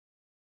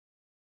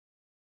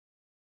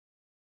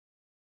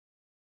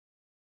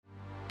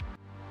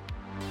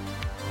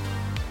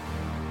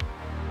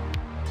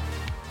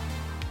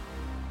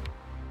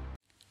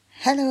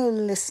Hello,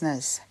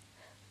 listeners.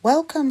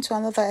 Welcome to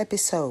another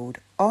episode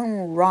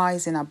on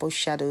Rising Above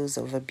Shadows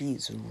of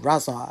Abuse,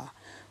 Raza,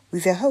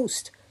 with your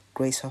host,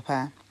 Grace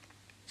Hopper.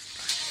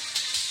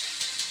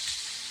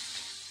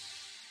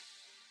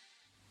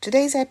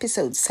 Today's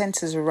episode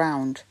centers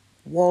around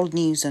world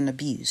news on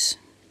abuse.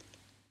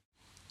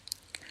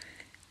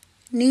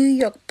 New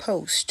York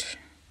Post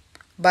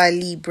by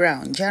Lee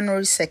Brown,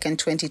 January 2nd,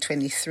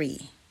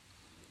 2023.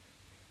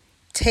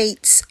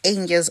 Tate's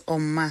angels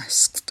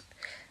unmasked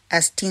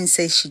as teen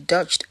says she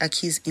dodged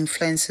accused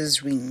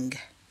influencer's ring.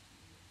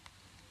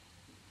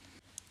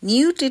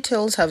 New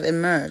details have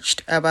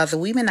emerged about the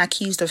women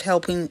accused of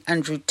helping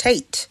Andrew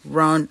Tate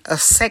run a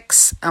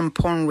sex and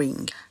porn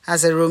ring,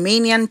 as a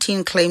Romanian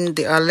teen claimed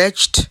the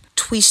alleged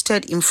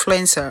twisted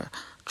influencer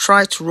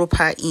tried to rope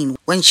her in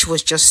when she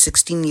was just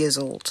 16 years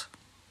old.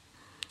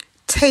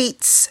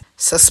 Tate's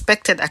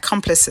suspected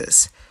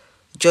accomplices,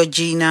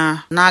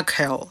 Georgina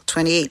Naghel,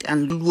 28,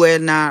 and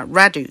Luena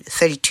Radu,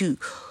 32,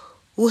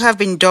 who have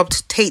been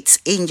dubbed Tate's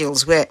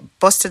Angels, were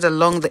busted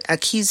along the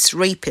accused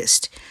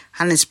rapist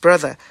and his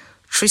brother,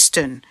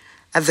 Tristan,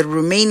 at the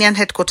Romanian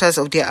headquarters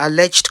of their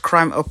alleged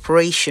crime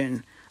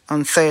operation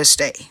on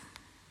Thursday.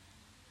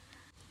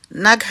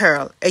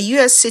 Naghel, a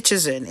U.S.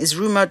 citizen, is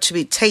rumored to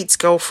be Tate's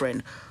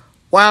girlfriend,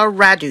 while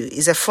Radu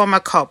is a former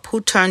cop who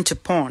turned to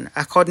porn,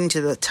 according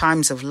to the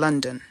Times of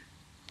London.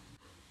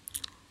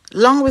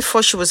 Long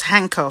before she was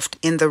handcuffed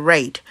in the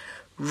raid,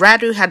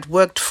 Radu had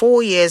worked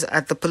 4 years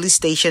at the police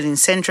station in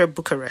central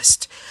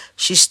Bucharest.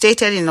 She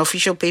stated in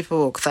official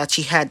paperwork that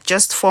she had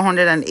just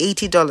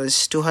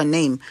 $480 to her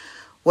name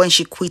when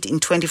she quit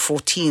in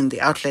 2014, the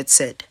outlet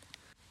said.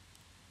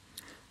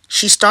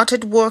 She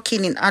started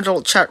working in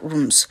adult chat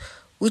rooms,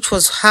 which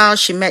was how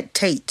she met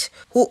Tate,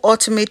 who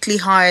ultimately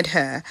hired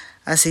her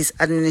as his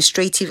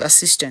administrative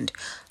assistant,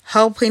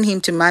 helping him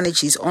to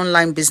manage his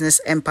online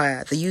business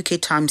empire, the UK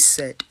Times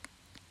said.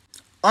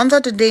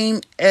 Under the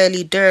name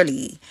Early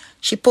Durley,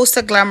 she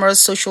posted glamorous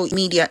social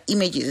media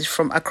images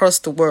from across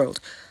the world,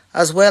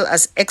 as well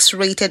as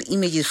X-rated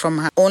images from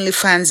her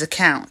OnlyFans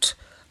account.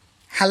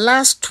 Her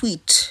last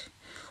tweet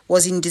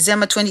was in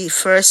December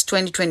 21st,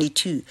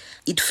 2022.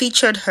 It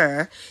featured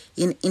her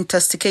in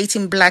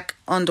intoxicating black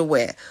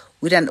underwear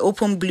with an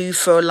open blue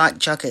fur-like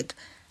jacket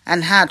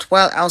and hat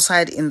while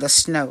outside in the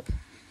snow.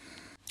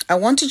 I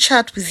want to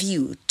chat with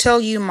you, tell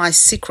you my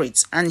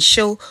secrets, and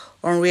show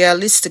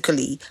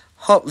unrealistically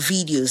hot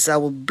videos that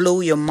will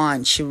blow your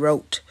mind, she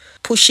wrote,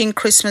 pushing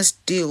Christmas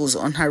deals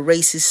on her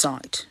racist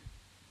site.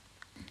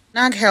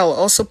 Naghel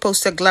also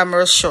posted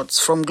glamorous shots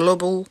from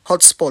global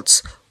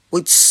hotspots,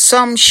 with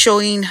some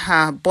showing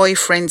her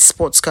boyfriend's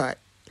sports car.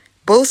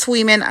 Both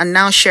women are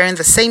now sharing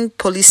the same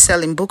police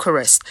cell in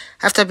Bucharest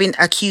after being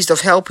accused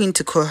of helping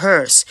to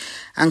coerce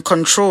and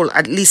control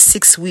at least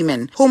 6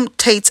 women whom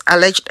Tate's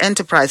alleged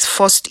enterprise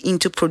forced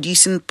into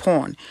producing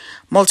porn,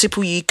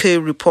 multiple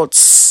UK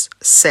reports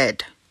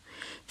said.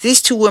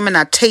 These 2 women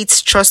are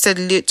Tate's trusted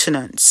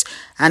lieutenants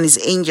and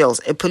his angels,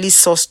 a police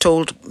source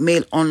told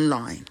Mail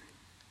Online.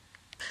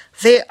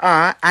 They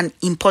are an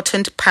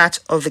important part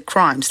of the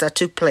crimes that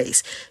took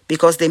place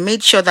because they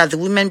made sure that the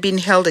women being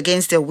held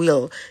against their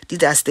will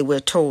did as they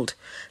were told.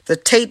 The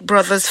Tate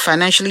brothers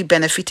financially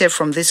benefited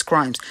from these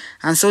crimes,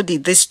 and so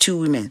did these 2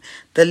 women.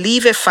 They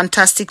live a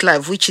fantastic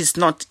life which is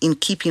not in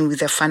keeping with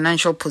their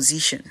financial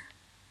position.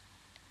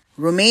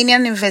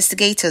 Romanian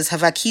investigators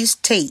have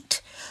accused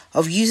Tate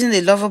of using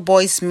the lover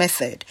boys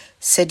method,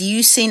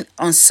 seducing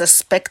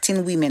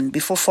unsuspecting women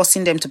before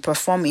forcing them to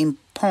perform in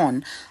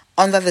porn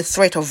under the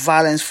threat of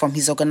violence from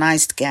his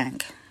organized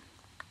gang.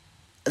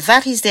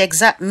 That is the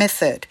exact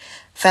method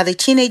that the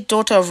teenage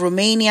daughter of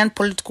Romanian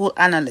political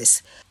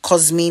analyst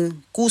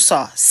Cosmin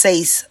Gusa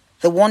says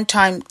the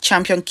one-time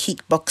champion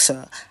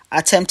kickboxer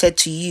attempted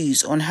to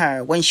use on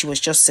her when she was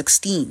just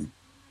 16.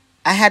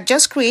 I had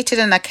just created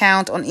an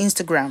account on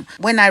Instagram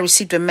when I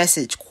received a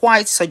message,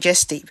 quite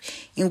suggestive,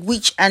 in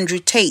which Andrew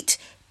Tate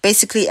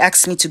basically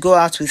asked me to go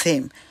out with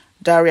him.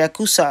 Daria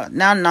Kusa,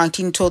 now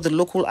 19, told the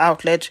local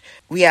outlet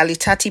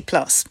Realitate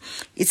Plus.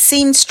 It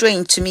seemed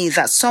strange to me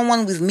that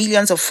someone with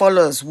millions of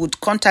followers would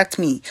contact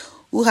me,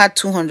 who had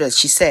 200,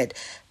 she said,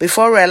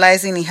 before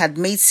realizing he had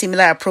made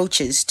similar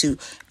approaches to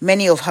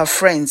many of her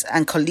friends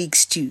and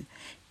colleagues too.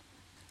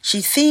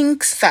 She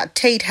thinks that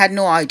Tate had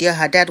no idea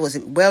her dad was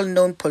a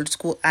well-known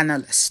political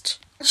analyst.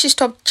 When she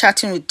stopped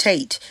chatting with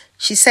Tate,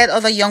 she said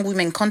other young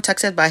women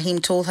contacted by him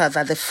told her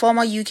that the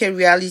former UK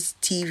reality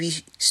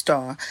TV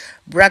star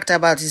bragged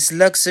about his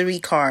luxury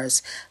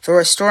cars, the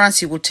restaurants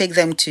he would take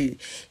them to,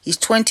 his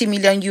 €20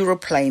 million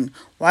plane,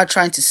 while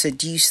trying to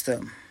seduce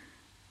them.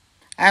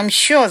 I'm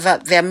sure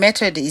that their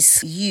method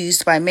is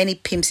used by many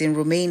pimps in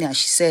Romania,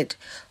 she said,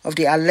 of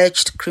the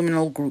alleged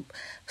criminal group,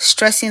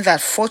 stressing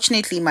that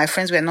fortunately my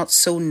friends were not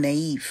so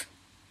naive.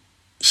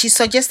 She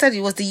suggested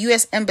it was the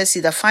US Embassy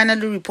that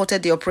finally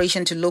reported the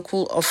operation to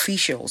local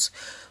officials,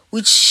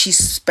 which she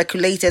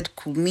speculated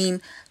could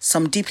mean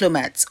some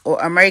diplomats or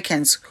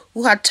Americans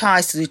who had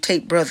ties to the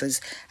Tate brothers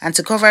and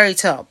to cover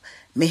it up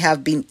may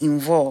have been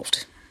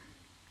involved.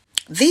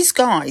 These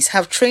guys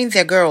have trained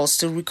their girls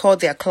to record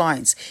their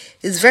clients.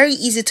 It's very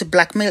easy to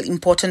blackmail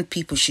important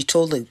people, she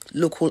told the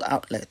local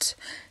outlet.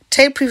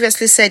 Tate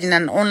previously said in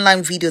an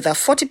online video that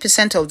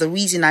 40% of the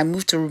reason I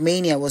moved to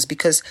Romania was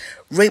because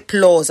rape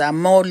laws are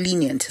more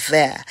lenient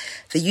there,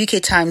 the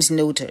UK Times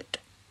noted.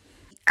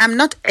 I'm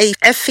not a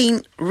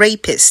effing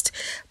rapist,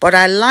 but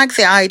I like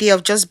the idea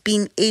of just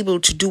being able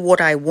to do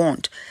what I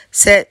want,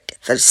 said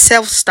the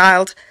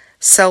self-styled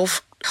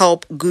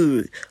self-help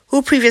guru,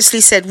 who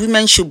previously said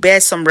women should bear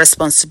some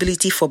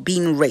responsibility for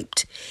being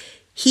raped.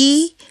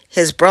 He,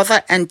 his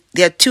brother, and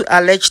their 2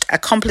 alleged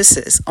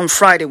accomplices on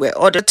Friday were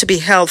ordered to be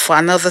held for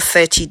another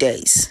 30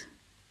 days.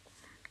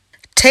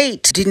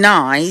 Tate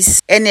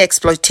denies any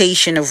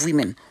exploitation of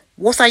women.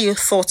 What are your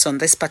thoughts on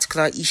this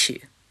particular issue?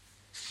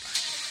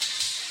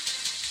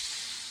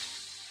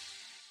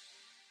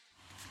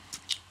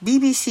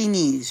 BBC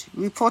News,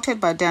 reported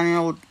by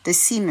Daniel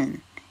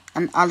DeSimone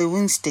and Ali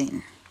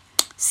Winstein,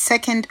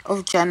 2nd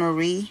of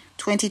January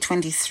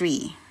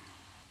 2023.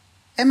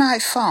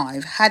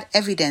 MI5 had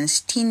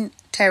evidence teen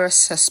terror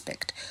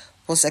suspect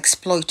was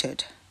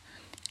exploited.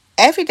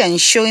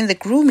 Evidence showing the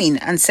grooming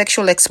and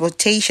sexual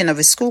exploitation of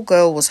a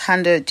schoolgirl was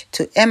handed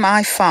to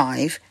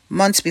MI5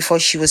 months before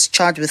she was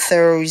charged with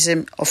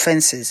terrorism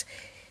offences,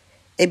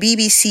 a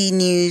BBC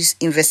News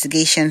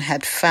investigation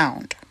had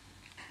found.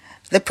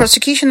 The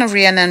prosecution of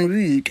Rhiannon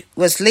Rood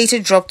was later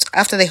dropped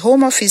after the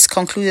Home Office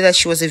concluded that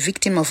she was a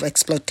victim of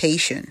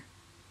exploitation.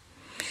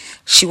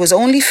 She was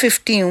only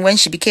 15 when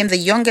she became the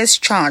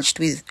youngest charged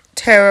with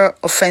terror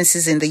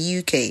offences in the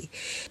UK.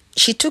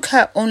 She took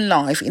her own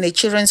life in a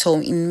children's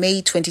home in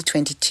May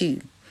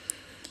 2022.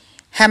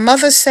 Her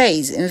mother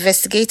says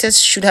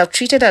investigators should have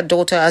treated her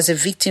daughter as a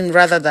victim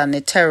rather than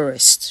a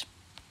terrorist.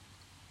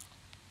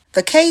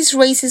 The case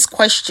raises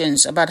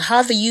questions about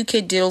how the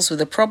UK deals with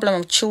the problem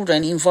of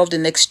children involved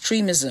in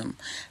extremism,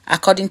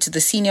 according to the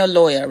senior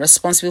lawyer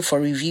responsible for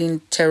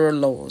reviewing terror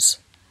laws.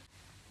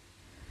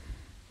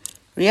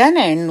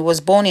 Rhiannon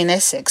was born in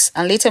Essex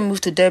and later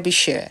moved to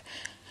Derbyshire.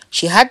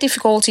 She had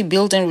difficulty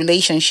building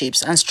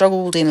relationships and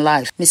struggled in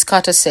life, Ms.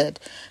 Carter said.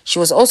 She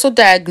was also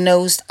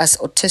diagnosed as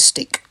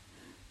autistic.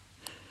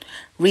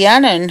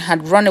 Rhiannon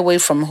had run away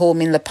from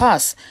home in the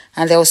past,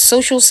 and there was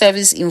social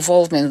service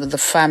involvement with the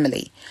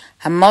family.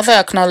 Her mother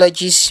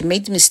acknowledges she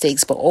made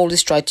mistakes but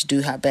always tried to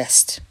do her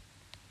best.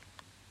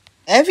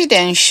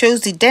 Evidence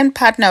shows the then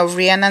partner of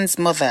Rhiannon's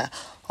mother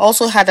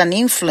also had an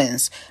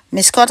influence.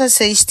 Ms. Carter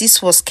says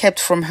this was kept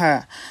from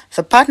her.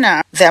 The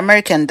partner, the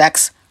American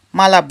Dax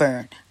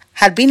Malaburn,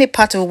 had been a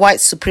part of a white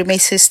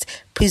supremacist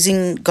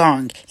prison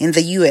gang in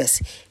the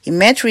US. He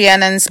met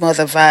Rhiannon's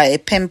mother via a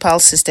pen pal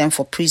system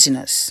for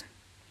prisoners.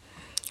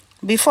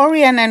 Before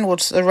Rhiannon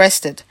was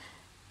arrested,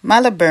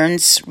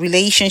 Malaburn's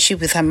relationship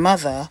with her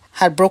mother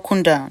had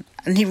broken down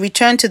and he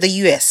returned to the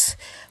US,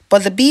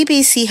 but the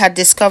BBC had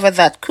discovered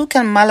that Cook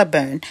and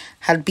Malaburn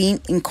had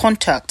been in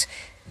contact,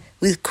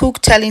 with Cook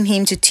telling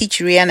him to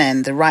teach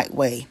Rhiannon the right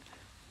way.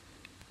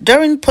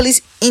 During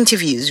police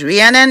interviews,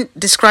 Rhiannon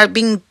described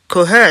being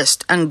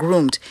coerced and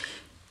groomed,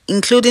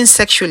 including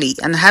sexually,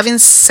 and having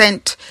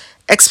sent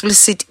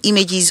explicit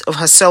images of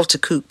herself to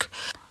Cook.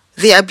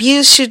 The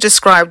abuse she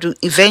described would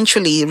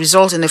eventually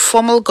result in a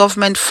formal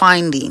government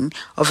finding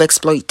of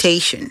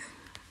exploitation.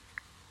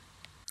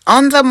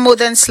 Under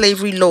modern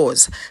slavery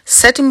laws,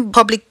 certain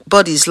public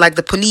bodies like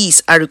the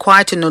police are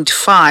required to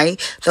notify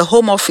the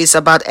Home Office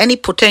about any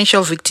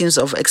potential victims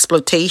of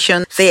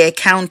exploitation they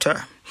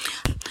encounter.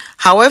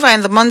 However,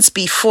 in the months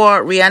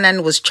before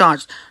Rhiannon was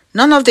charged,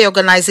 none of the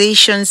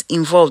organizations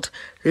involved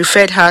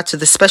referred her to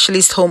the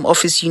Specialist Home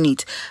Office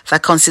unit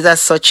that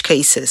considers such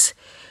cases.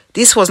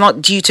 This was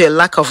not due to a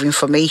lack of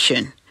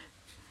information.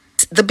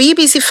 The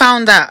BBC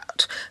found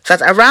out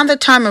that around the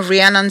time of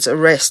Rhiannon's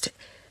arrest,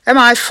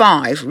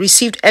 MI5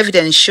 received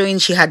evidence showing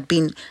she had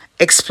been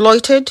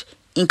exploited,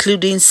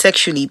 including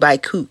sexually, by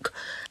Cook.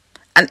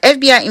 An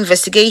FBI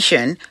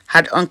investigation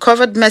had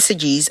uncovered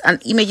messages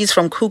and images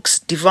from Cook's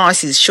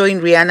devices showing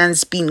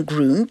Rhiannon's being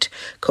groomed,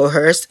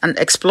 coerced, and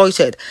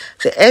exploited.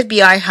 The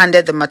FBI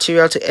handed the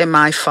material to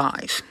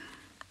MI5.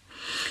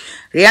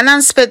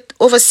 Rhiannon spent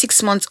over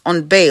 6 months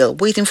on bail,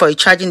 waiting for a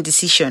charging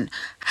decision.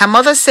 Her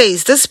mother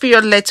says this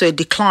period led to a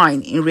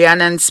decline in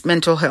Rhiannon's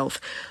mental health,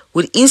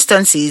 with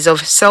instances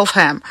of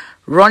self-harm,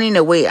 running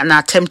away, and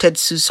attempted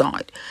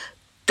suicide.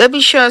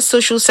 Derbyshire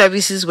social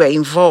services were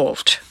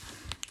involved.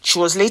 She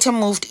was later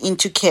moved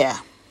into care.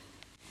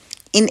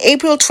 In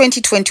April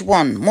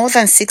 2021, more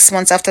than 6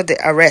 months after the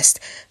arrest,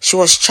 she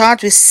was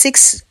charged with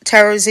 6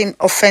 terrorism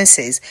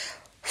offences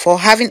for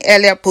having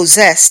earlier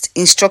possessed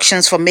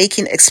instructions for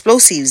making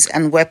explosives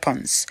and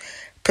weapons.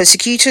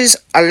 Prosecutors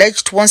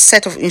alleged one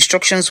set of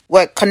instructions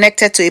were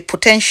connected to a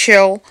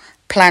potential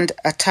planned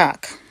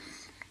attack.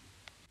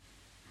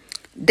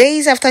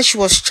 Days after she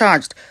was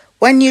charged,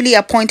 when newly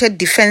appointed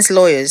defense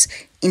lawyers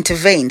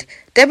intervened,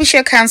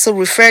 Derbyshire Council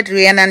referred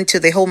Rhiannon to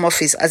the Home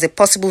Office as a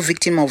possible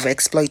victim of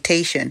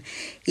exploitation.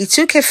 It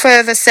took a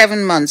further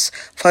 7 months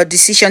for a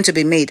decision to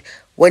be made.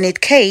 When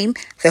it came,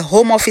 the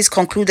Home Office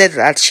concluded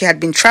that she had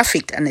been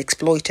trafficked and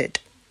exploited.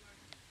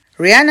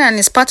 Rhiannon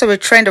is part of a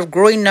trend of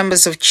growing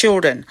numbers of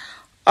children,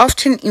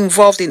 often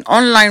involved in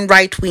online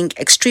right-wing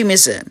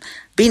extremism,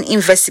 being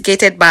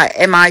investigated by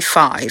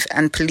MI5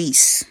 and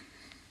police.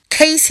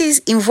 Cases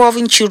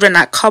involving children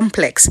are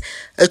complex.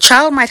 A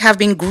child might have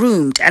been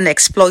groomed and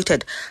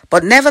exploited,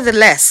 but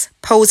nevertheless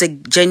pose a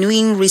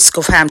genuine risk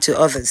of harm to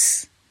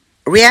others.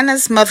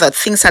 Rhiannon's mother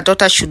thinks her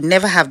daughter should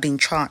never have been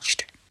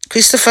charged.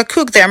 Christopher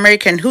Cook, the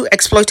American who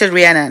exploited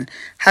Rhiannon,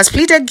 has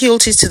pleaded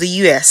guilty to the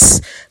US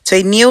to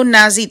a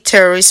neo-Nazi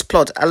terrorist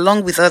plot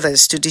along with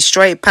others to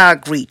destroy a power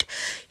grid.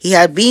 He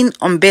had been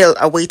on bail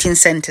awaiting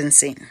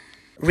sentencing.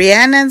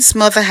 Rhiannon's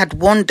mother had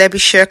warned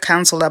Derbyshire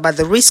Council about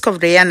the risk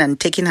of Rhiannon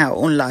taking her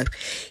own life.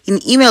 In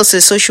emails to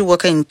a social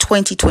worker in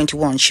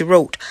 2021, she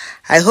wrote,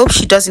 "I hope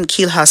she doesn't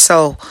kill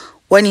herself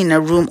when in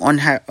a room on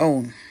her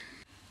own."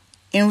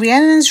 In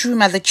Rhiannon's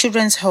room at the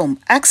children's home,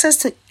 access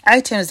to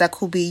items that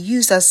could be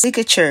used as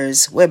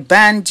ligatures were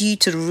banned due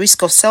to the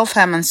risk of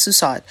self-harm and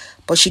suicide,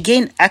 but she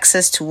gained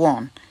access to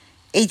one.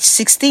 Age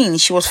 16,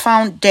 she was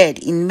found dead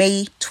in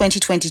May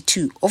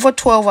 2022, over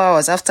 12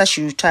 hours after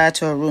she retired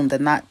to her room the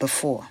night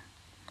before.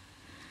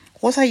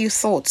 What are your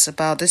thoughts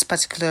about this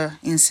particular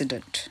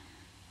incident?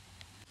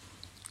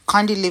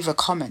 Kindly leave a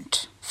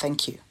comment.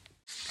 Thank you.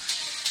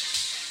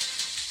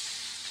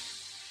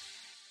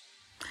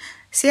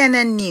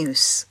 CNN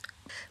News.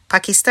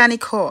 Pakistani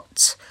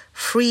courts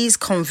frees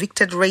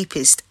convicted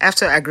rapist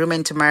after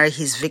agreement to marry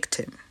his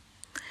victim.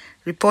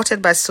 Reported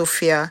by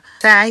Sophia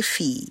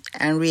Taifi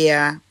and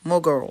Ria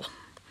Moghul.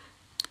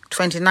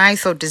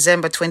 29th of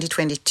December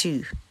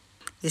 2022.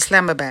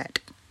 Islamabad,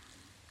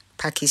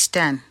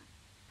 Pakistan.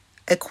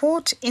 A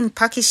court in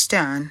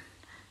Pakistan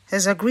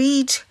has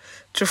agreed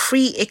to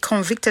free a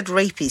convicted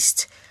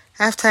rapist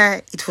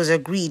after it was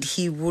agreed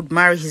he would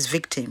marry his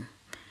victim.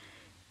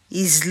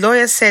 His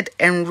lawyer said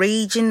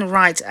enraging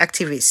rights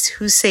activists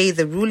who say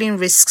the ruling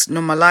risks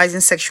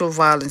normalizing sexual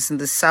violence in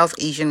the South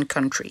Asian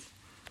country.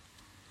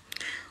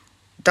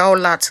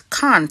 Daulat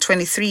Khan,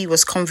 23,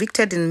 was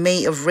convicted in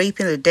May of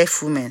raping a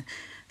deaf woman,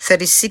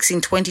 36 in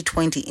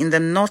 2020, in the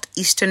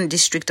northeastern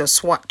district of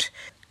Swat,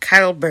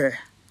 Khyber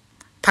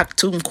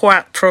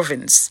Pakhtunkhwa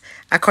province,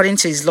 according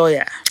to his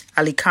lawyer,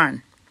 Ali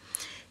Khan.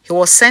 He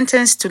was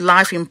sentenced to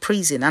life in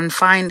prison and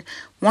fined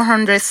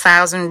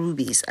 100,000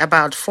 rupees,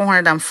 about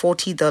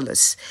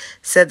 $440,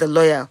 said the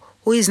lawyer,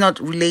 who is not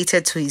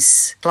related to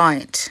his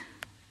client.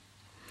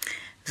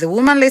 The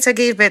woman later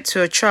gave birth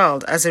to a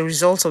child as a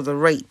result of the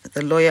rape,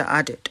 the lawyer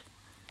added.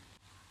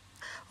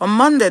 On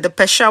Monday, the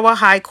Peshawar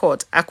High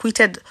Court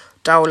acquitted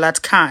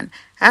Daulat Khan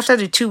after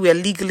the two were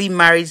legally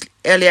married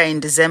earlier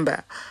in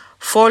December,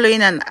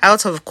 following an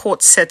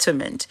out-of-court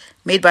settlement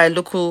made by a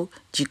local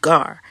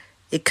jigar,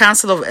 a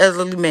council of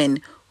elderly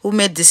men who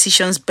made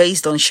decisions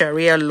based on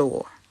Sharia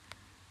law.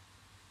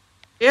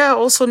 Sharia,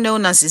 also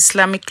known as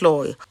Islamic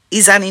law,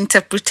 is an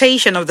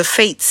interpretation of the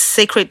faith's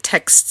sacred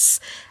texts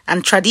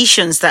and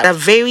traditions that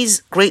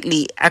varies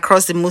greatly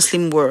across the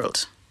Muslim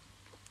world.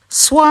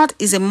 Swat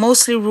is a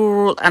mostly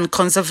rural and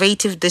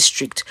conservative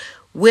district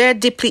where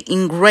deeply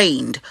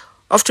ingrained,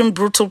 often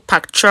brutal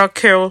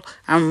patriarchal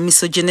and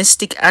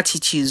misogynistic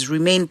attitudes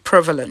remain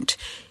prevalent.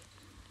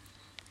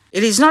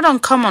 It is not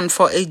uncommon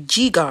for a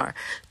jigar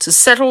to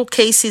settle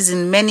cases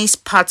in many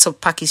parts of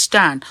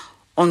Pakistan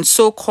on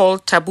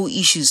so-called taboo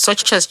issues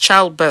such as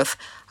childbirth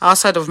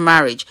outside of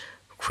marriage.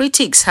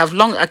 Critics have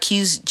long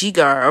accused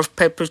jigar of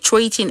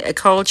perpetuating a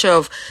culture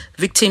of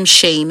victim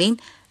shaming,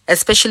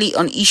 especially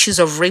on issues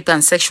of rape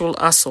and sexual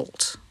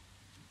assault.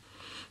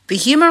 The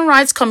Human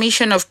Rights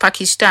Commission of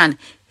Pakistan,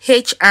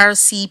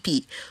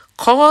 HRCP,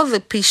 called the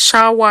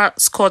Peshawar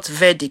court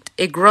verdict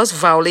a gross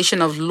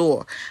violation of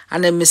law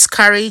and a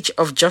miscarriage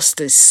of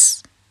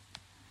justice.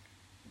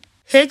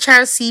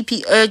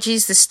 HRCP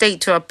urges the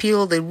state to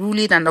appeal the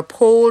ruling and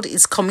uphold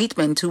its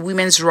commitment to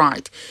women's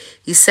rights,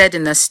 he said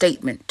in a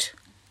statement.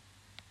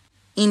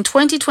 In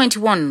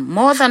 2021,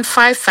 more than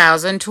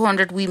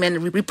 5,200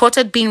 women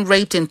reported being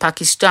raped in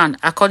Pakistan,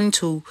 according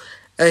to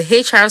a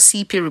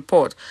HRCP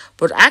report,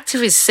 but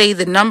activists say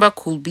the number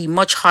could be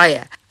much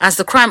higher, as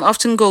the crime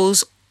often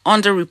goes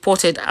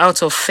underreported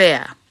out of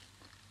fear.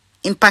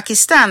 In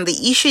Pakistan,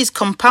 the issue is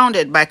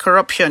compounded by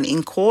corruption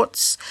in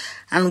courts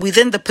and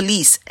within the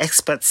police,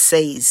 experts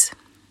says.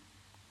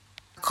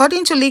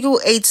 According to Legal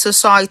Aid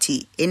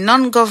Society, a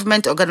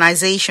non-government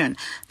organization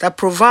that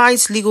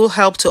provides legal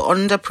help to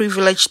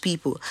underprivileged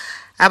people,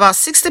 about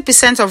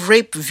 60% of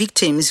rape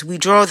victims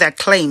withdraw their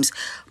claims,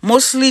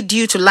 mostly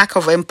due to lack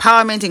of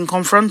empowerment in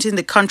confronting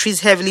the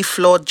country's heavily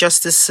flawed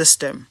justice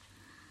system.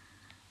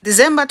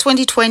 December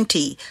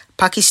 2020,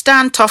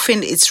 Pakistan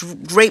toughened its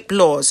rape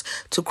laws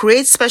to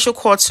create special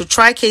courts to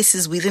try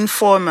cases within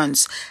 4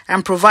 months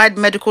and provide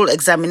medical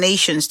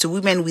examinations to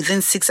women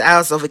within 6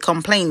 hours of a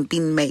complaint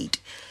being made.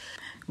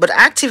 But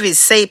activists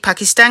say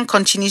Pakistan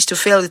continues to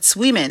fail its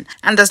women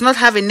and does not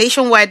have a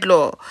nationwide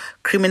law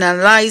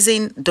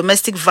criminalizing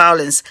domestic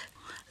violence,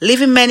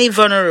 leaving many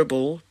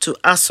vulnerable to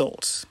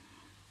assaults.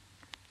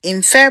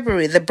 In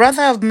February, the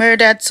brother of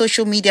murdered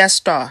social media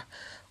star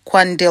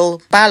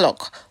Qandil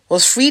Balok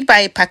was freed by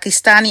a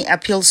Pakistani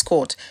appeals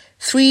court,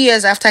 3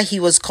 years after he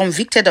was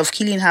convicted of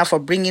killing her for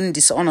bringing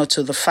dishonor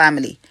to the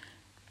family.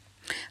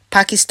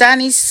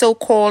 Pakistani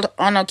so-called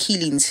honor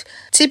killings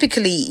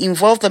typically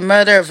involve the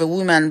murder of a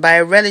woman by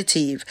a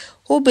relative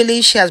who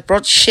believes she has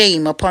brought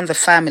shame upon the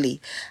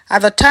family.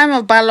 At the time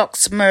of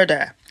Balok's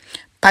murder,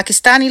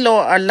 Pakistani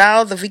law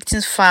allowed the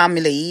victim's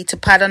family to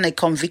pardon a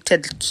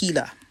convicted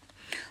killer.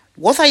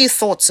 What are your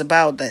thoughts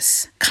about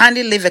this?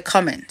 Kindly leave a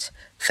comment.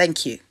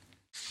 Thank you.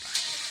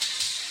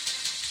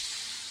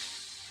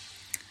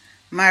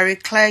 Marie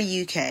Claire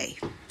UK,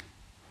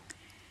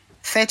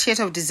 30th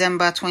of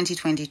December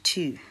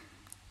 2022.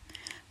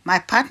 My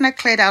partner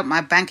cleared out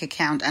my bank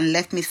account and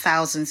left me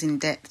thousands in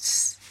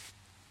debts.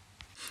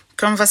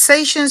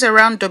 Conversations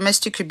around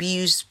domestic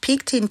abuse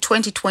peaked in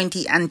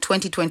 2020 and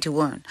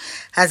 2021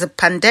 as the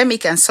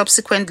pandemic and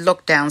subsequent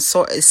lockdown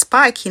saw a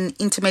spike in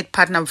intimate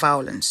partner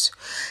violence.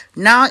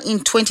 Now in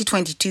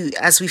 2022,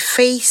 as we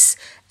face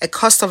a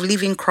cost of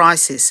living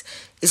crisis,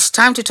 it's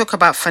time to talk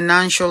about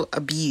financial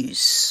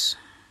abuse.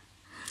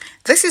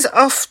 This is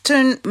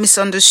often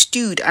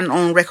misunderstood and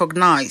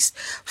unrecognized.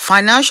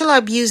 Financial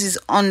abuse is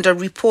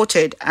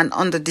underreported and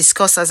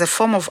underdiscussed as a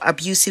form of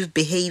abusive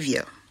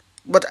behavior.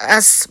 But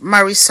as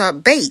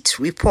Marisa Bate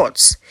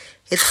reports,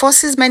 it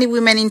forces many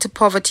women into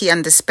poverty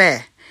and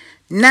despair.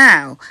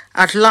 Now,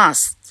 at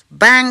last,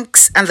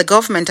 banks and the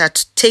government are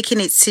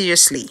taking it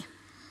seriously.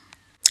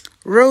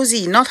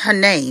 Rosie, not her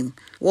name,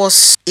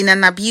 was in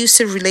an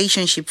abusive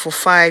relationship for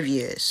 5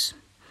 years.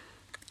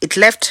 It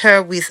left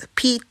her with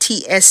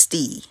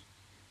PTSD.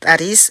 That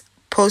is,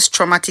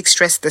 post-traumatic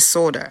stress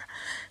disorder.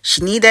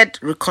 She needed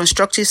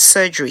reconstructive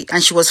surgery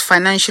and she was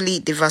financially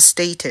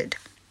devastated.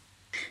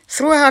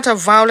 Throughout a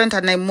violent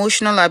and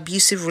emotional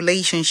abusive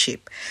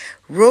relationship,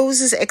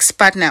 Rose's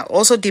ex-partner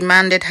also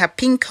demanded her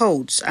PIN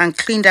codes and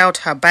cleaned out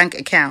her bank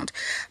account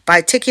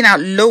by taking out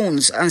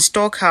loans and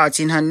store cards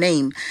in her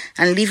name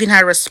and leaving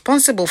her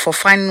responsible for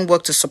finding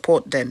work to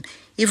support them,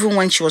 even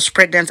when she was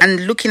pregnant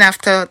and looking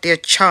after their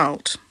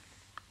child.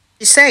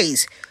 She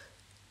says,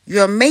 "You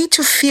are made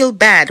to feel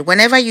bad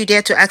whenever you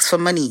dare to ask for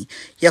money.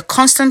 You're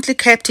constantly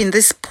kept in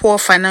this poor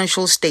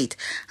financial state.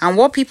 And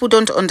what people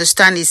don't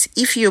understand is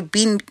if you're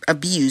being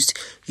abused,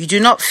 you do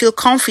not feel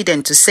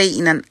confident to say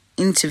in an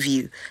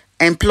interview,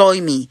 'Employ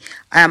me,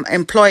 I am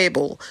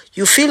employable.'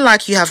 You feel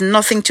like you have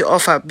nothing to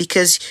offer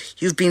because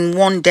you've been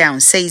worn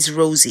down," says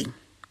Rosie.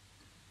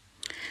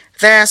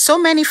 There are so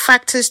many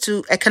factors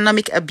to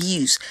economic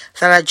abuse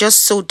that are just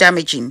so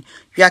damaging.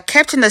 You are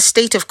kept in a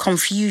state of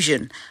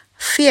confusion,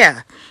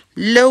 fear,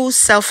 low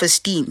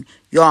self-esteem.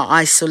 You are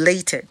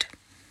isolated.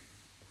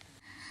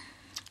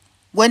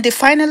 When they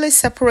finally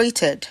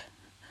separated,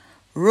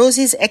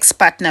 Rosie's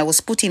ex-partner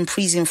was put in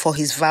prison for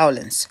his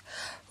violence.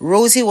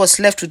 Rosie was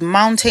left with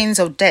mountains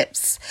of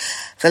debts.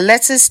 The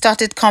letters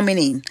started coming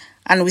in,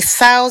 and with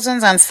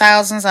thousands and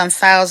thousands and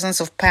thousands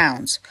of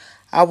pounds.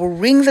 I would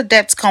ring the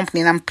debt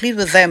company and plead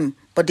with them,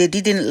 but they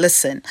didn't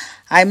listen.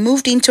 I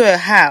moved into a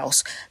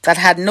house that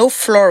had no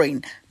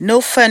flooring, no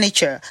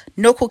furniture,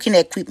 no cooking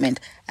equipment.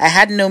 I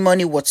had no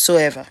money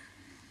whatsoever.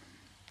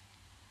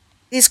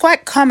 It is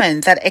quite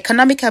common that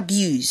economic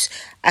abuse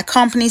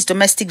accompanies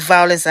domestic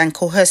violence and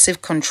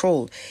coercive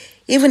control,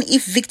 even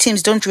if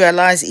victims don't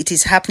realize it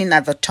is happening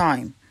at the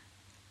time.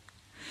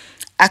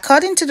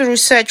 According to the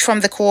research from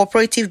the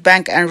Cooperative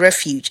Bank and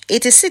Refuge,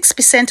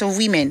 86% of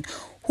women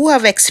who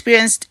have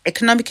experienced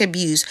economic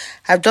abuse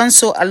have done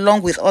so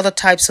along with other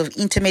types of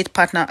intimate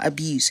partner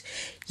abuse.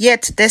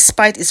 Yet,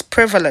 despite its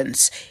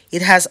prevalence,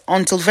 it has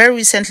until very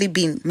recently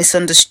been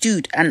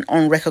misunderstood and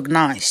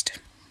unrecognized.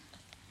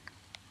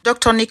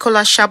 Dr.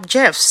 Nicola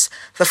Sharp-Jeffs,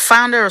 the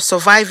founder of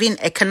Surviving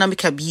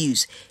Economic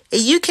Abuse, a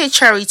UK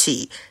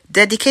charity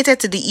dedicated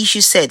to the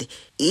issue, said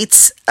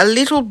it's a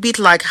little bit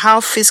like how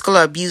physical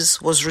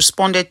abuse was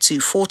responded to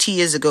 40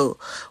 years ago,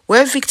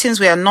 where victims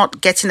were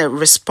not getting a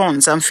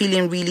response and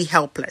feeling really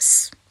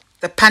helpless.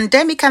 The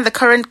pandemic and the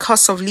current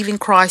cost of living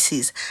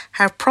crisis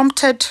have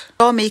prompted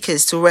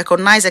lawmakers to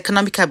recognize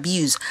economic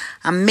abuse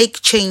and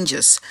make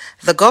changes.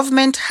 The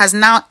government has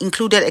now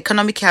included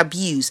economic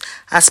abuse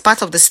as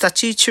part of the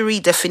statutory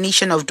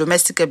definition of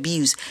domestic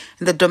abuse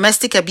in the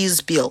Domestic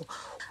Abuse Bill.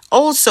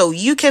 Also,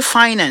 UK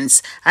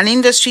Finance, an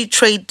industry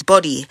trade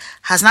body,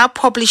 has now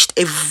published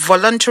a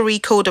voluntary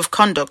code of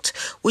conduct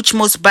which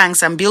most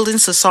banks and building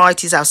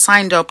societies have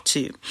signed up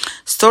to.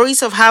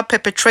 Stories of how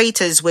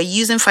perpetrators were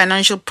using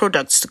financial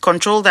products to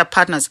control their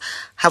partners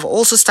have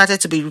also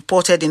started to be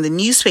reported in the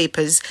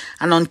newspapers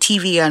and on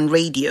TV and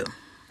radio.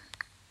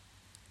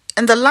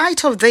 In the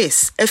light of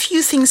this, a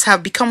few things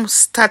have become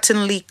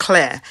startlingly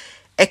clear.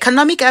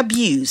 Economic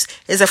abuse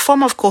is a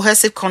form of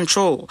coercive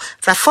control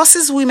that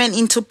forces women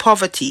into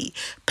poverty.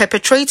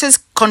 Perpetrators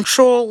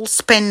control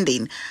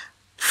spending,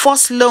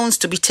 force loans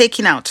to be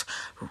taken out,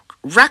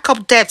 rack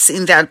up debts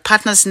in their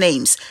partners'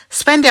 names,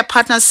 spend their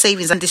partners'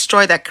 savings, and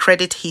destroy their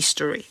credit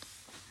history.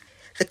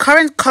 The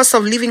current cost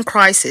of living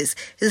crisis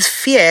is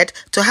feared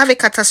to have a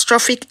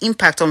catastrophic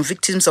impact on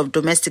victims of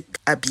domestic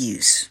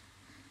abuse.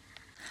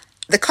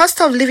 The cost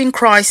of living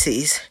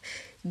crisis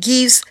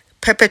gives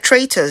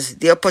perpetrators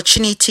the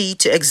opportunity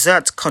to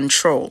exert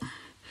control.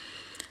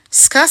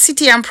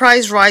 Scarcity and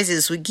price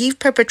rises will give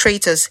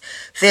perpetrators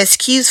the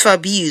excuse for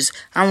abuse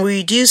and will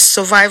reduce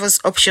survivors'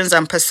 options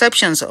and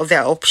perceptions of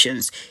their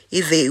options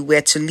if they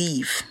were to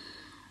leave.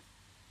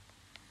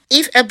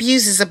 If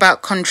abuse is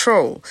about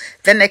control,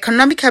 then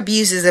economic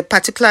abuse is a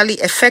particularly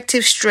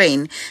effective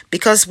strain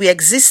because we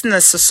exist in a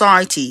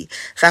society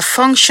that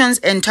functions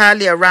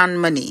entirely around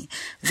money.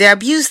 The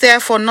abuse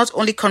therefore not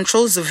only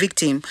controls the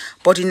victim,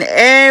 but in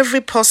every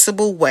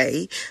possible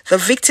way, the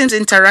victim's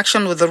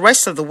interaction with the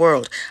rest of the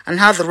world and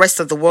how the rest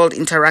of the world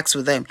interacts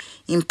with them,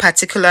 in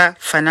particular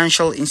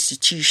financial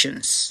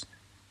institutions.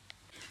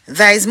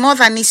 There is more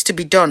that needs to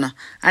be done,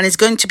 and it's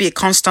going to be a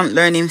constant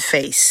learning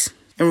phase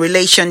in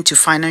relation to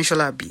financial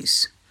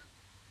abuse.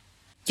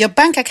 Your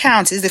bank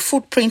account is the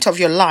footprint of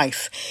your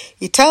life.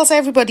 It tells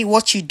everybody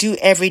what you do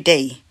every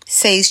day,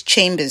 says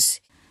Chambers.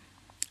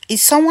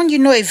 Is someone you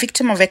know a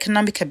victim of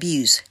economic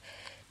abuse?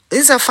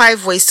 These are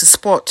 5 ways to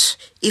spot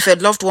if a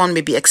loved one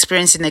may be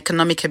experiencing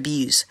economic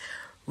abuse: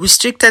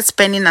 restricted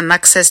spending and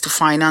access to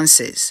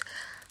finances,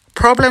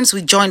 problems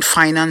with joint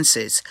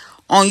finances,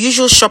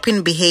 unusual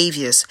shopping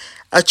behaviors,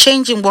 a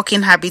change in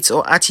working habits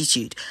or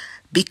attitude,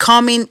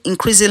 becoming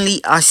increasingly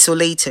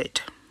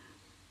isolated.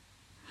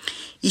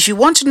 If you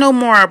want to know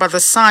more about the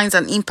signs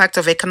and impact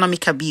of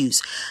economic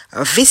abuse,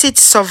 visit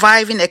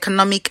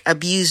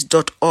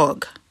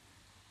survivingeconomicabuse.org.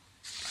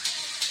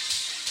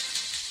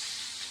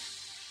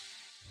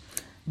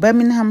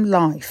 Birmingham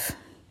Life.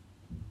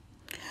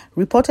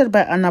 Reported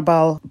by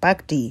Annabelle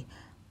Bagdi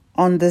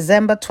on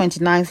December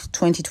 29,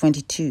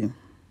 2022.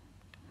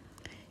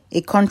 A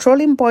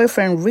controlling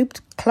boyfriend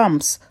ripped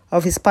clumps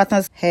of his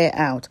partner's hair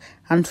out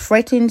and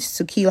threatened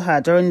to kill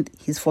her during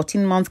his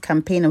 14-month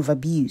campaign of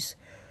abuse.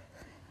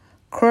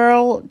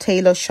 Carl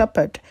Taylor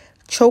Shepard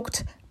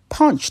choked,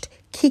 punched,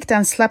 kicked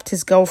and slapped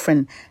his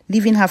girlfriend,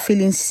 leaving her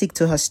feeling sick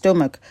to her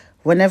stomach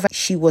whenever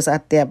she was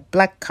at their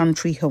black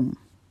country home.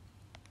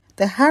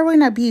 The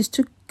harrowing abuse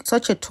took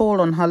such a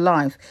toll on her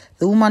life,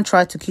 the woman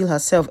tried to kill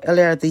herself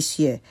earlier this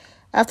year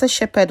after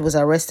Shepard was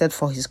arrested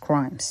for his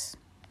crimes.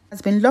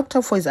 Has been locked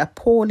up for his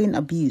appalling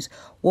abuse.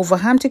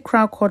 Wolverhampton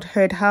Crown Court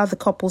heard how the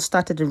couple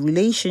started a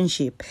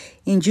relationship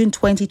in June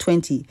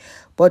 2020,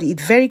 but it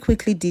very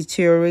quickly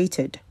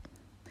deteriorated.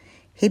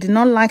 He did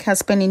not like her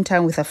spending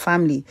time with her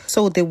family,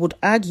 so they would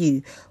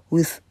argue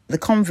with the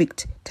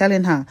convict,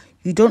 telling her,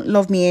 "You don't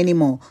love me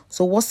anymore,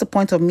 so what's the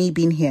point of me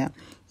being here?"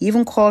 He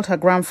even called her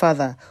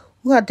grandfather,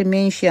 who had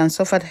dementia and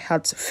suffered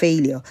heart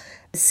failure,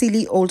 a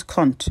silly old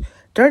cunt.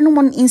 During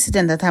one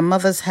incident at her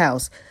mother's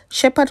house,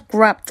 Shepard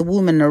grabbed the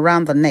woman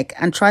around the neck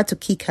and tried to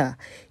kick her.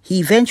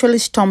 He eventually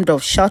stormed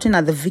off, shouting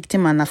at the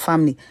victim and her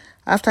family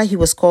after he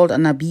was called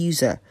an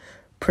abuser,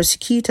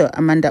 prosecutor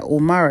Amanda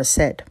O'Mara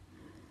said.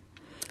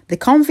 The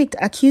convict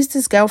accused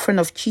his girlfriend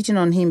of cheating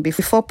on him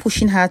before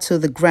pushing her to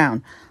the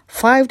ground.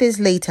 5 days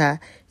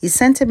later, he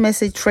sent a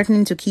message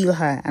threatening to kill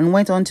her and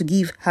went on to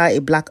give her a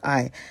black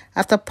eye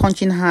after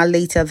punching her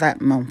later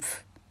that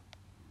month.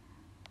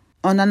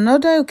 On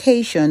another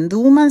occasion, the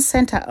woman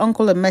sent her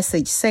uncle a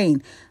message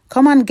saying,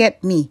 "Come and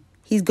get me.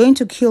 He's going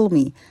to kill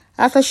me,"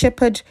 after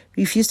Shepard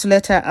refused to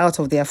let her out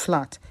of their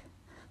flat.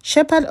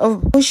 Shepard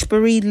of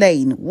Bushbury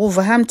Lane,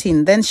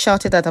 Wolverhampton, then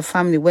shouted at her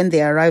family when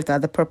they arrived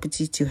at the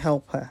property to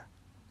help her.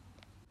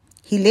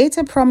 He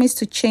later promised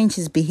to change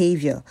his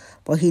behavior,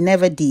 but he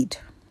never did.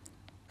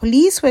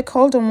 Police were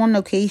called on one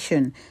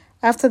occasion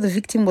after the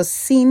victim was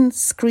seen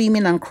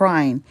screaming and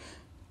crying,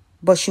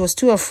 but she was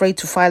too afraid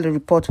to file a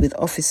report with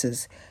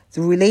officers.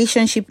 The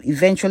relationship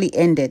eventually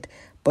ended,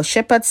 but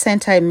Shepard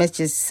sent her a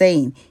message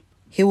saying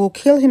he will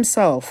kill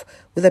himself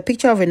with a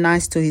picture of a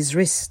knife to his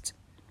wrist.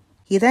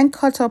 He then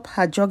cut up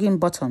her jogging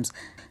bottoms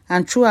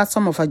and threw out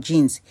some of her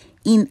jeans.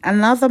 In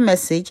another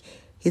message,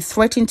 he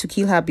threatened to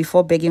kill her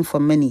before begging for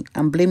money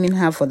and blaming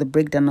her for the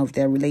breakdown of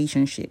their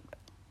relationship.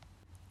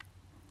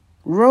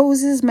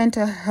 Rose's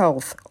mental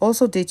health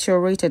also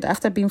deteriorated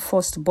after being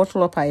forced to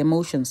bottle up her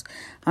emotions,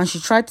 and she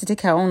tried to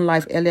take her own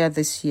life earlier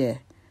this year.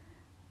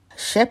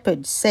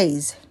 Shepard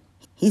says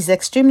he's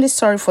extremely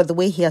sorry for the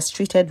way he has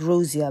treated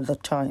Rosie at the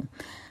time.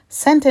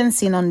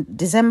 Sentencing on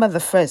December the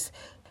 1st,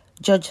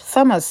 Judge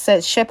Thomas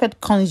said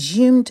Shepard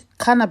consumed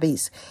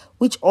cannabis,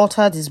 which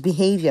altered his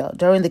behavior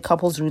during the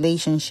couple's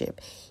relationship.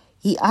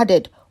 He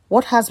added,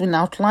 "What has been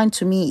outlined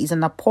to me is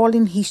an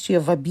appalling history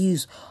of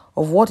abuse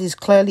of what is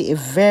clearly a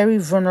very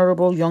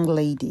vulnerable young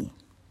lady."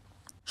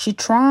 She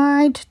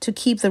tried to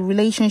keep the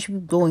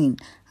relationship going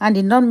and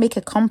did not make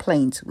a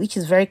complaint, which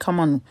is very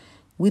common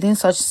within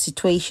such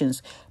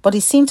situations, but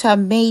it seemed to have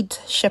made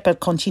Shepard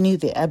continue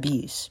the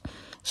abuse.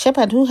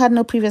 Shepard, who had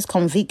no previous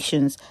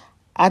convictions,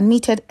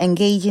 admitted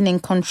engaging in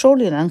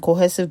controlling and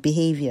coercive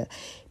behavior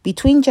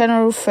between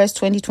January 1st,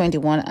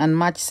 2021 and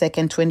March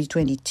 2nd,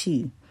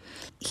 2022.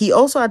 He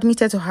also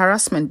admitted to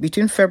harassment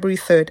between February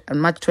 3rd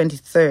and March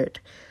 23rd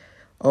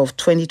of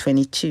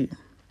 2022.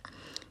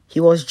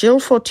 He was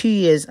jailed for 2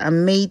 years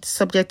and made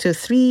subject to a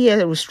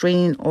 3-year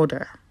restraining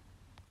order.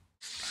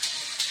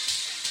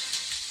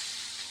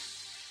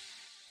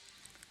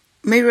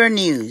 Mirror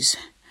News.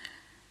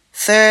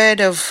 3rd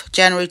of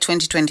January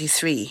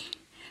 2023.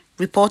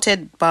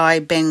 Reported by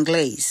Ben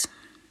Glaze.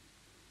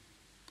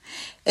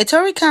 A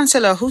Tory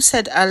councillor who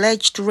said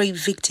alleged rape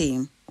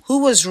victim who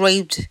was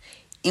raped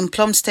in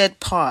Plumstead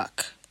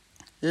Park,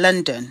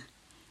 London,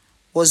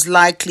 was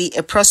likely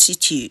a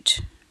prostitute.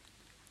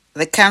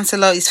 The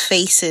councillor is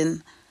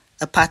facing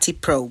a party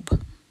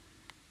probe.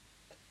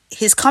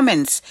 His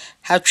comments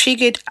have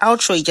triggered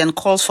outrage and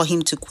calls for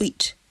him to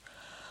quit.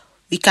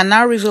 We can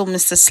now reveal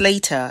Mr.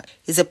 Slater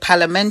is a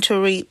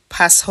parliamentary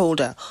pass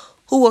holder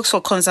who works for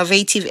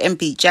Conservative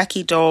MP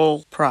Jackie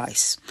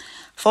Dole-Price.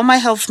 Former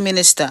Health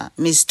Minister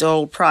Ms.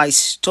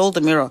 Dole-Price told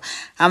the Mirror,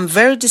 "I'm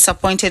very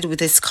disappointed with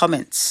his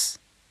comments.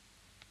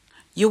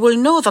 You will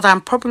know that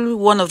I'm probably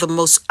one of the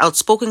most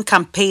outspoken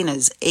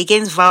campaigners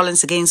against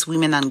violence against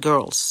women and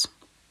girls."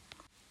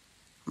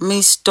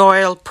 Ms.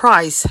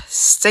 Dole-Price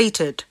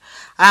stated,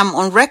 "I am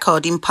on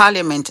record in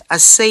Parliament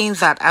as saying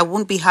that I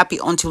won't be happy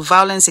until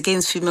violence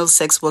against female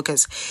sex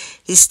workers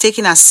is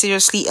taken as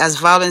seriously as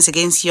violence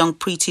against young,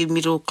 pretty,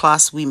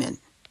 middle-class women."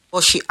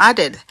 But she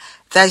added,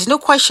 "There is no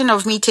question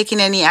of me taking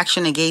any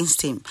action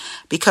against him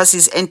because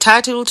he's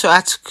entitled to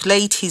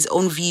articulate his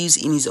own views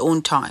in his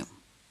own time.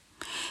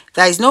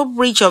 There is no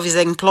breach of his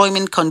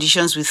employment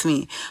conditions with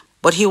me,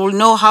 but he will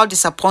know how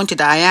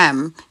disappointed I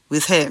am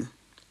with him."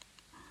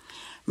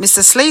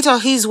 Mr. Slater,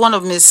 who is one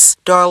of Ms.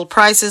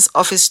 Dole-Price's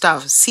office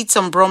staff, sits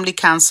on Bromley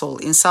Council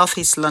in South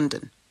East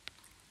London.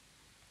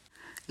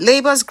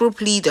 Labour's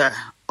group leader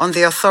on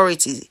the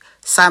authority,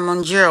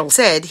 Simon Gerald,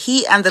 said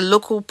he and the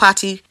local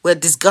party were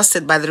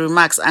disgusted by the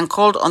remarks and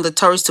called on the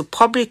Tories to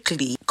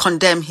publicly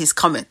condemn his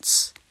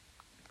comments.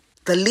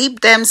 The Lib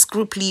Dems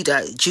group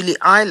leader, Julie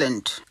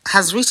Ireland,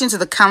 has written to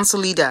the council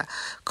leader,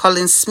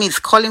 Colin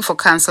Smith, calling for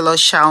Councillor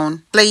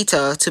Shaun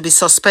Slater to be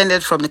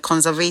suspended from the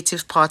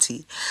Conservative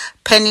Party,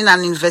 pending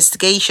an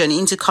investigation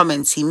into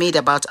comments he made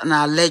about an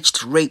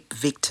alleged rape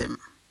victim.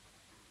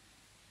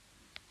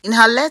 In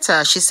her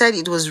letter, she said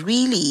it was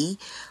really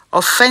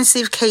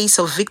offensive case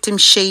of victim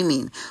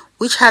shaming,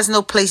 which has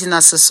no place in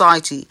our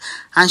society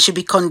and should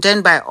be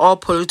condemned by all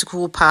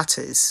political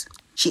parties.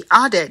 She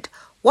added,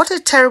 "What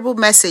a terrible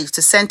message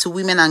to send to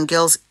women and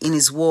girls in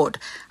his ward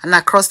and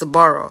across the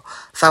borough,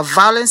 that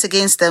violence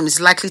against them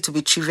is likely to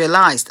be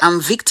trivialized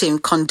and victim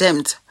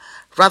condemned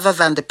rather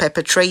than the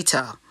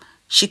perpetrator."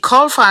 She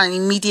called for an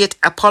immediate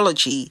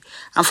apology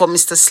and for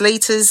Mr.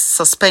 Slater's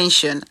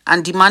suspension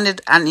and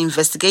demanded an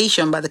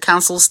investigation by the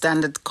Council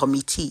Standard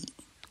Committee.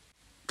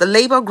 The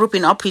Labour group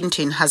in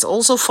Uppington has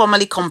also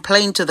formally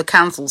complained to the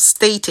council,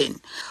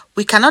 stating,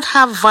 "We cannot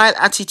have vile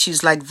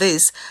attitudes like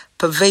this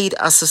pervade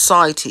our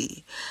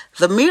society."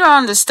 The Mirror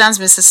understands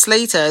Mr.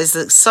 Slater is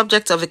the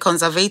subject of a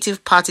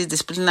Conservative Party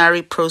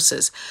disciplinary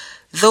process,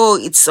 though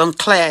it's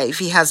unclear if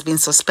he has been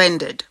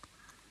suspended.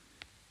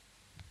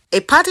 A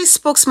party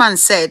spokesman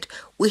said,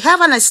 "We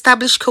have an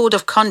established code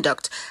of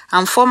conduct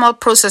and formal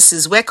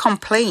processes where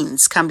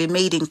complaints can be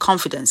made in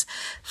confidence.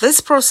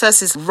 This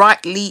process is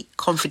rightly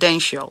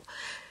confidential."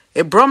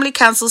 A Bromley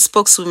Council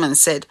spokeswoman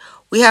said,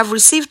 "We have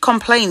received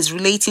complaints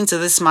relating to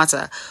this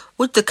matter,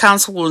 which the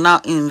council will now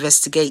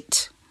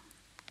investigate."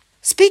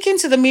 Speaking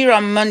to the Mirror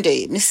on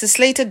Monday, Mr.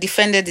 Slater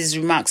defended his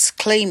remarks,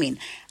 claiming,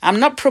 "I'm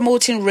not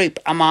promoting rape,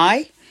 am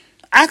I?"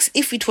 Asked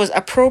if it was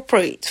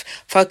appropriate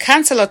for a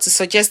councillor to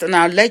suggest an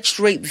alleged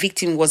rape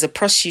victim was a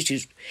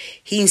prostitute,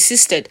 he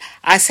insisted,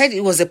 "I said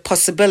it was a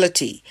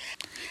possibility.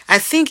 I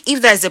think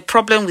if there's a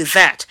problem with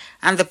that,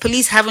 and the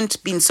police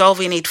haven't been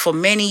solving it for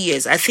many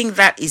years, I think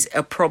that is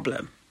a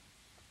problem."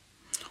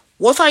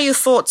 What are your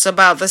thoughts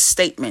about this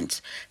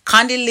statement?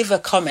 Kindly leave a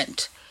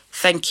comment.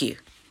 Thank you.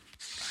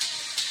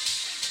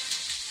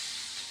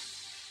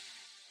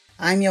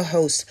 I'm your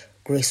host,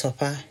 Grace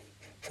Hopper,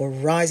 for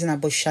Rising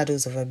Above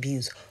Shadows of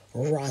Abuse,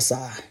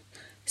 Raza.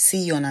 See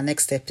you on our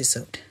next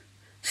episode.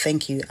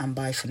 Thank you and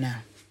bye for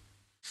now.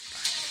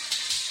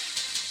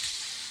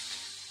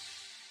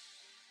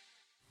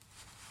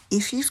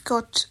 If you've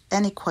got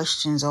any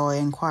questions or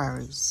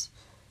inquiries,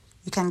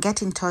 you can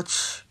get in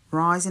touch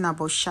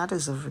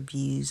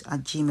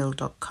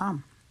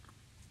risingaboveshadowsofabuse@gmail.com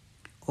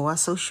or our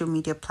social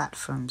media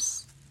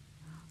platforms,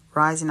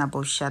 Rising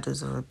Above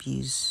Shadows of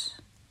Abuse,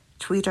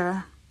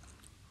 Twitter,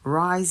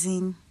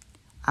 Rising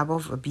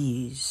Above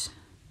Abuse.